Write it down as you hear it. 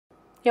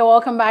You're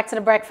welcome back to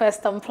the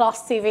breakfast on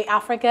Plus TV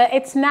Africa.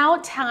 It's now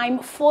time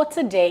for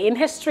Today in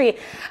History.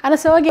 And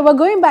so again, we're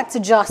going back to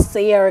just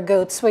a year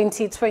ago,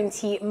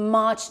 2020,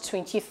 March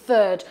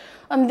 23rd.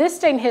 On this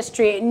day in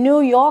history,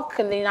 New York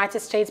in the United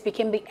States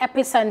became the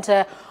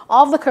epicenter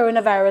of the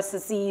coronavirus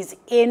disease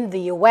in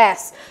the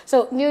U.S.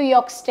 So New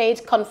York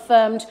State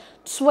confirmed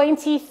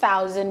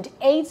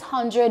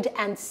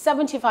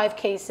 20,875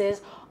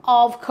 cases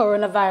of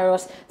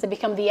coronavirus to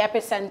become the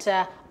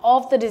epicenter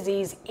of the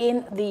disease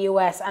in the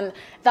U.S. And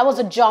that was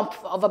a jump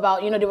of about,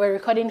 they were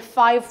recording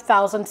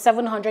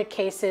 5,700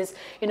 cases,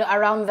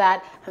 around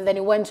that. And then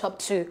it went up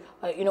to,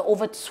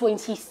 over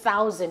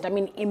 20,000. I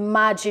mean,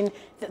 imagine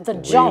the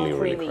jump,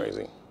 really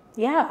crazy.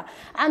 Yeah,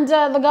 and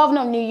the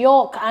governor of New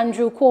York,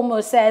 Andrew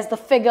Cuomo, says the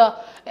figure,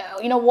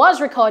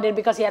 was recorded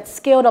because he had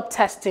scaled up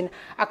testing.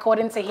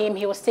 According to him,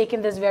 he was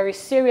taking this very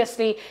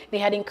seriously. They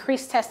had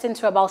increased testing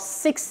to about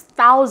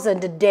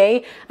 6,000 a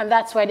day, and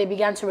that's why they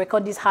began to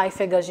record these high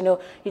figures. You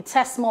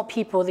test more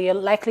people, they are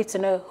likely to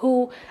know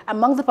who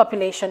among the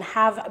population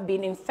have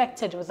been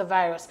infected with the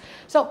virus.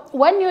 So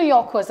when New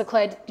York was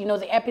declared,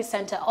 the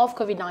epicenter of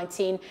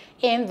COVID-19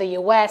 in the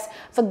U.S.,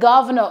 the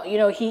governor,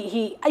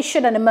 he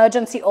issued an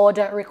emergency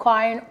order requiring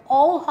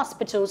all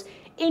hospitals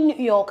in New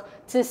York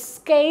to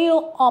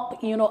scale up,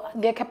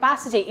 their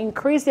capacity,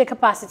 increase their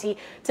capacity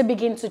to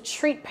begin to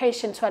treat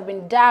patients who had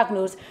been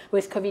diagnosed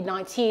with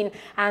COVID-19.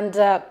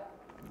 And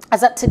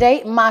as of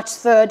today, March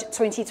 3rd,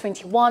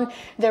 2021,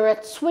 there are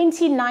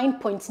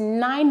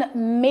 29.9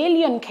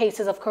 million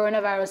cases of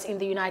coronavirus in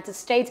the United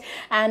States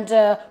and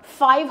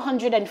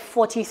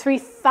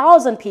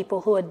 543,000 people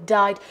who had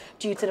died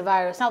due to the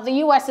virus. Now, the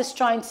U.S. is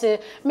trying to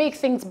make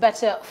things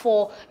better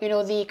for,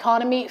 the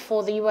economy,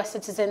 for the U.S.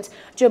 citizens.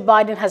 Joe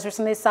Biden has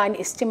recently signed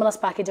a stimulus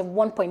package of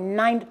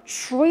 $1.9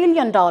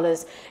 trillion,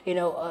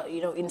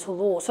 into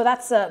law. So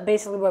that's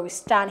basically where we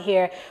stand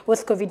here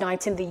with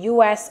COVID-19, the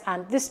U.S.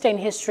 and this day in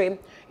history.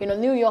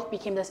 New York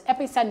became this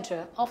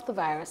epicenter of the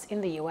virus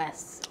in the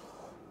U.S.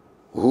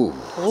 Ooh.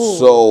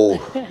 So,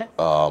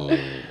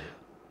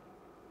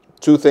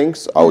 two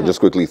things I would just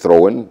quickly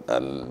throw in.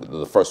 And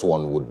the first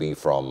one would be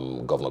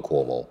from Governor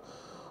Cuomo.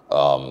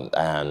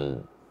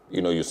 And,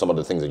 some of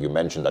the things that you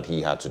mentioned that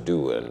he had to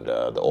do and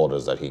the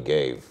orders that he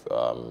gave.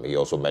 He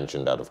also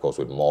mentioned that, of course,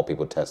 with more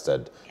people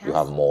tested, you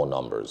have more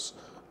numbers.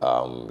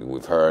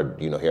 We've heard,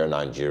 here in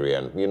Nigeria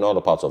and,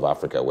 other parts of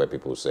Africa where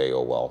people say,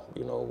 oh, well,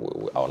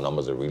 our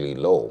numbers are really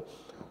low.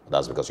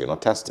 That's because you're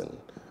not testing.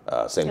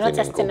 Same thing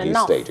in Kogi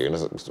State.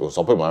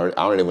 Some people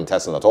aren't even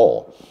testing at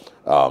all.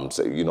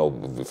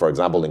 So, for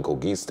example, in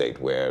Kogi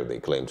State, where they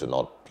claim to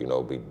not,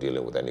 be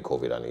dealing with any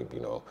COVID,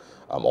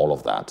 all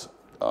of that.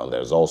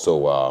 There's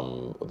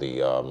also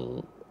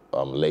the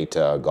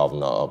later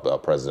governor,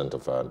 president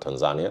of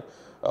Tanzania,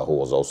 who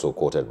was also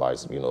quoted by,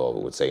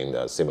 with saying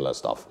similar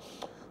stuff.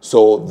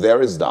 So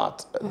there is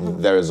that.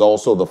 There is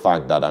also the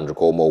fact that Andrew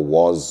Cuomo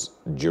was,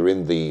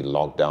 during the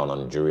lockdown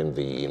and during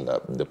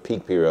the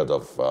peak period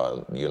of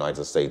the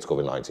United States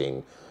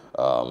COVID-19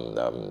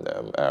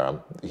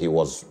 era, he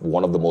was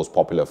one of the most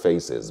popular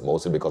faces,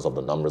 mostly because of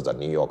the numbers that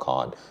New York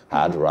had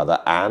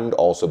and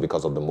also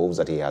because of the moves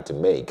that he had to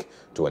make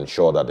to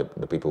ensure that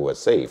the people were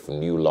safe,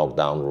 new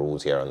lockdown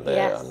rules here and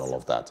there and all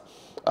of that.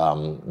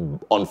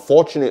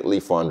 Unfortunately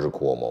for Andrew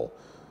Cuomo,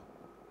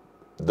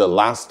 the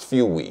last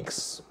few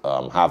weeks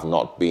have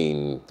not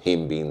been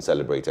him being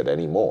celebrated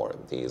anymore.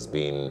 He has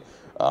been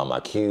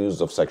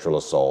accused of sexual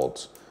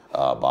assault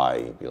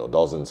by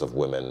dozens of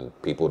women,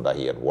 people that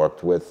he had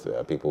worked with,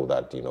 people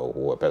that who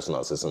were personal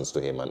assistants to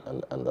him,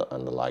 and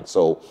the like.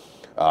 So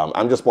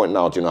I'm just pointing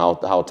out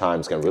how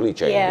times can really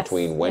change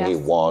between when he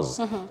was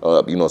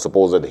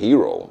supposed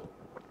hero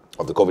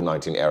of the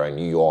COVID-19 era in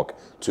New York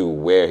to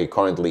where he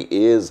currently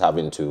is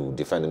having to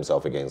defend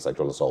himself against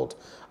sexual assault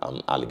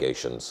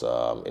allegations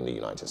in the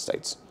United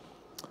States.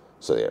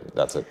 So yeah,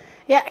 that's it.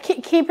 Yeah,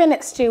 keeping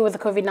it still with the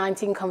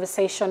COVID-19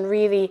 conversation,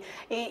 really,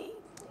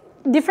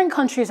 different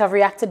countries have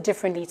reacted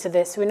differently to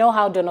this. We know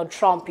how Donald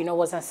Trump,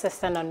 was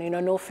insistent on,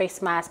 no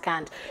face mask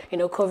and,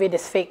 COVID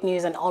is fake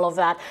news and all of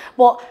that.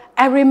 But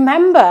I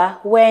remember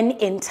when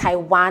in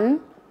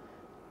Taiwan,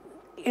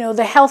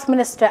 the health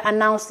minister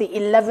announced the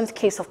 11th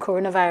case of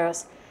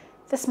coronavirus.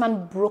 This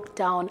man broke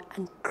down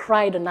and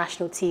cried on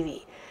national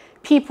TV.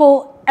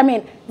 People,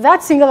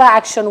 that singular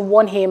action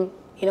won him,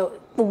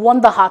 won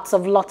the hearts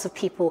of lots of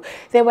people.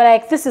 They were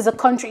like, this is a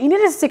country, you need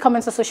to see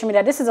comments on social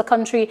media, this is a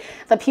country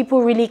that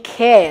people really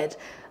cared.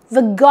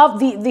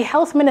 The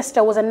health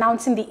minister was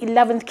announcing the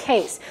 11th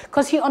case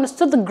because he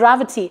understood the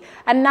gravity.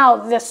 And now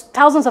there's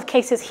thousands of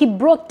cases. He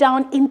broke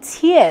down in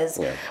tears.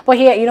 Yeah. But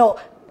here,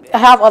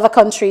 have other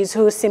countries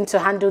who seem to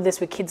handle this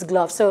with kids'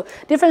 gloves. So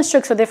different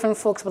strokes for different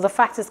folks. But the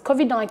fact is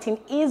COVID-19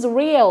 is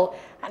real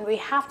and we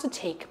have to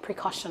take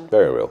precaution.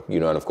 Very real.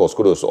 And of course,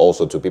 kudos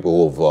also to people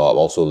who have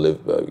also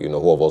lived,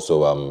 who have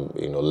also,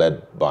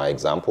 led by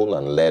example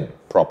and led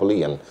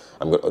properly. And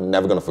I'm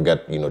never going to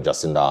forget,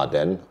 Jacinda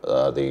Ardern,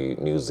 the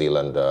New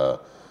Zealand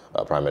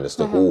Prime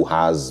Minister, who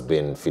has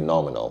been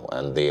phenomenal.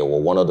 And they were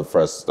one of the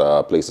first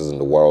places in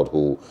the world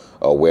who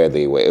where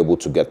they were able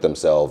to get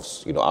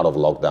themselves, out of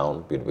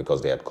lockdown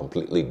because they had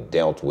completely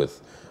dealt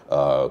with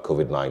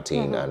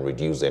COVID-19 and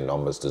reduce their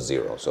numbers to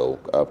zero. So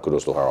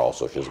kudos to her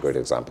also. She's a great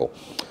example.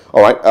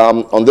 All right.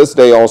 On this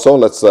day also,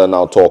 let's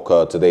now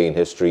talk today in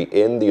history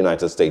in the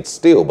United States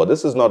still, but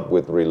this is not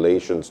with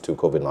relations to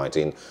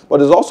COVID-19,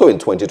 but it's also in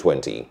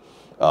 2020.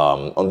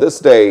 On this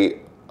day,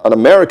 an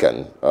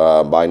American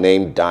by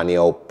name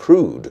Daniel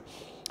Prude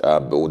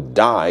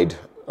died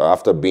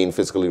after being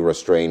physically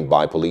restrained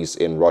by police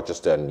in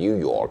Rochester, New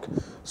York.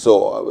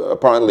 So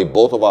apparently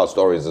both of our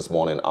stories this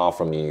morning are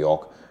from New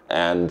York,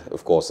 and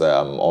of course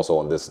also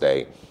on this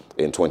day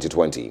in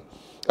 2020.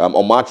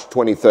 On March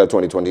 23rd,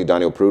 2020,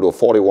 Daniel Prude, a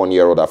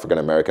 41-year-old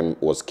African-American,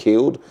 was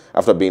killed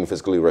after being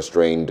physically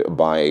restrained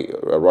by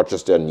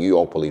Rochester, New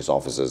York police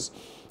officers.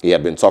 He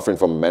had been suffering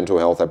from a mental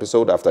health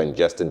episode after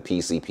ingesting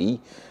PCP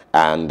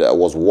and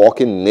was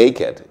walking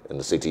naked in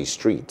the city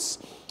streets.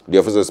 The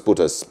officers put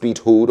a spit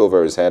hood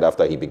over his head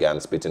after he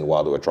began spitting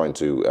while they were trying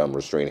to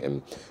restrain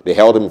him. They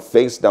held him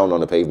face down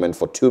on the pavement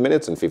for 2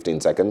 minutes and 15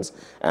 seconds,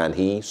 and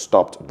he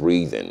stopped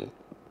breathing.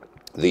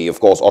 The, of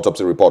course,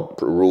 autopsy report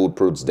ruled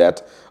Prude's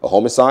death a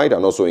homicide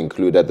and also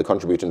included the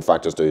contributing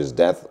factors to his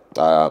death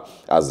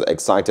as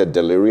excited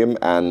delirium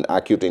and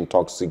acute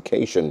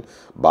intoxication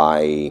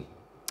by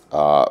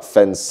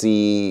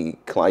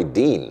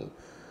phencyclidine.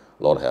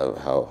 Lord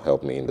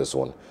help me in this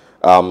one.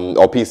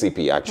 Or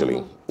PCP,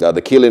 actually.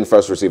 The killing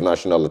first received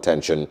national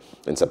attention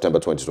in September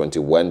 2020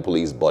 when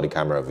police body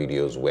camera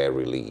videos were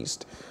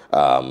released.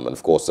 And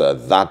of course,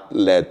 that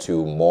led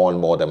to more and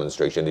more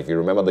demonstration. If you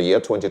remember, the year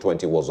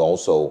 2020 was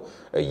also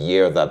a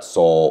year that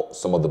saw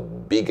some of the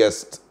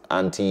biggest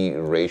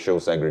anti-racial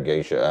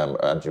segregation,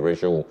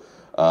 anti-racial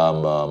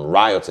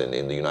rioting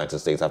in the United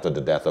States after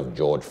the death of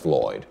George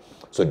Floyd.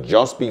 So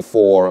just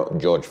before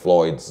George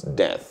Floyd's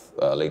death,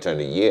 later in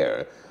the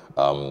year,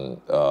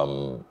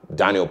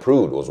 Daniel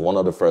Prude was one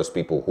of the first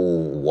people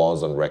who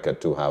was on record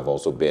to have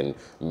also been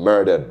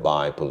murdered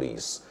by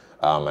police.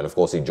 And of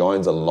course, he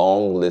joins a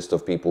long list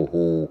of people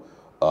who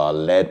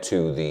led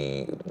to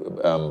the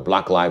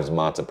Black Lives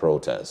Matter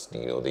protest.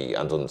 The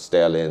Anton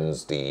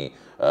Sterlings, the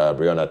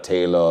Breonna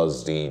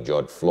Taylors, the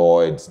George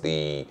Floyds,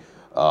 the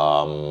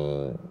I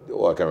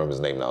can't remember his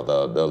name now.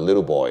 The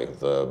little boy,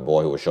 the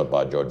boy who was shot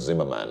by George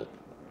Zimmerman.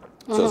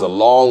 So it's a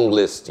long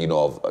list,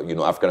 of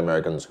African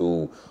Americans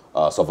who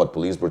suffered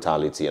police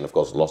brutality and, of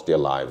course, lost their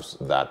lives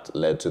that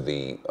led to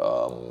the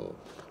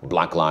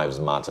Black Lives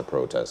Matter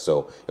protest.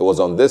 So it was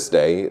on this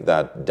day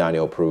that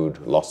Daniel Prude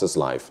lost his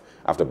life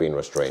after being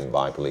restrained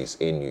by police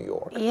in New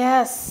York.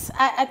 Yes,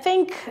 I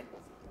think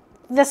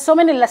there's so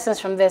many lessons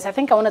from this. I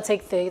think I want to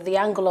take the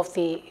angle of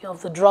the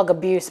drug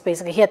abuse.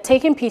 Basically, he had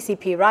taken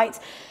PCP, right?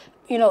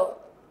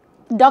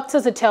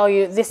 Doctors would tell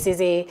you this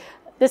is a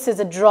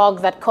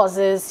drug that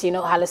causes,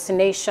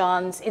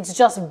 hallucinations. It's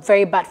just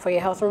very bad for your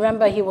health.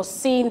 Remember, he was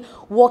seen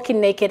walking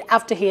naked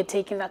after he had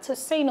taken that. So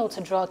say no to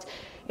drugs.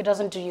 It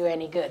doesn't do you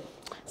any good.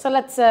 So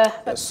let's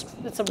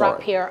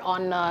wrap here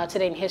on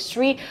Today in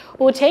History.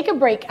 We'll take a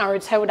break and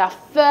return with our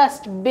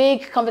first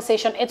big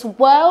conversation. It's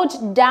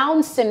World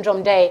Down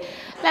Syndrome Day.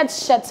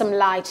 Let's shed some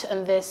light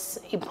on this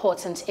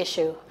important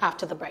issue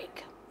after the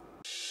break.